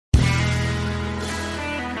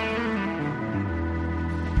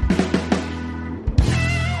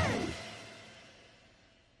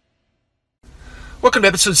Welcome to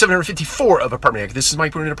episode 754 of Apartment Hacker. This is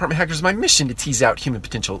Mike Bruner, Apartment Hackers. My mission to tease out human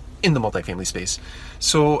potential in the multifamily space.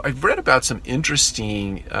 So I've read about some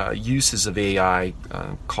interesting uses of AI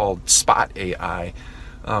called Spot AI,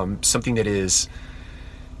 something that is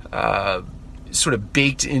sort of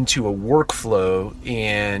baked into a workflow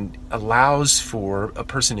and allows for a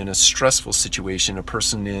person in a stressful situation, a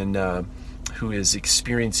person who is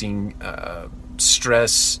experiencing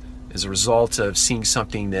stress as a result of seeing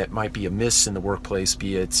something that might be amiss in the workplace,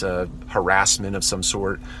 be it harassment of some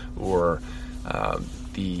sort or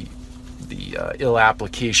the ill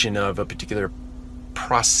application of a particular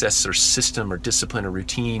process or system or discipline or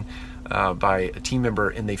routine by a team member,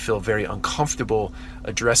 and they feel very uncomfortable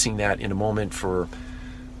addressing that in a moment for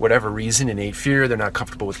whatever reason, innate fear. They're not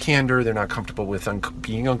comfortable with candor. They're not comfortable with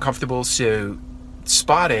being uncomfortable. So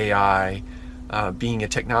Spot AI being a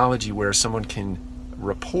technology where someone can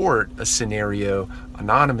report a scenario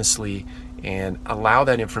anonymously and allow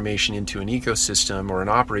that information into an ecosystem or an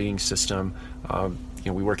operating system.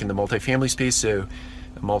 We work in the multifamily space, so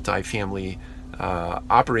a multifamily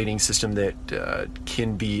operating system that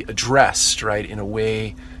can be addressed, right, in a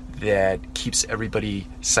way that keeps everybody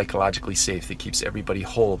psychologically safe, that keeps everybody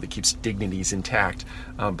whole, that keeps dignities intact,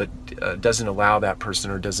 but doesn't allow that person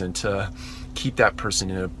or doesn't keep that person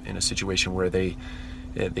in a situation where they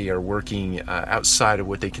are working outside of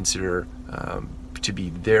what they consider to be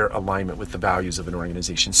their alignment with the values of an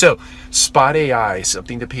organization. So Spot AI,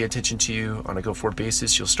 something to pay attention to on a go-forward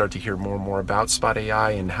basis. You'll start to hear more and more about Spot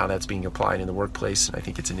AI and how that's being applied in the workplace. And I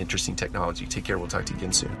think it's an interesting technology. Take care. We'll talk to you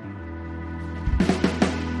again soon.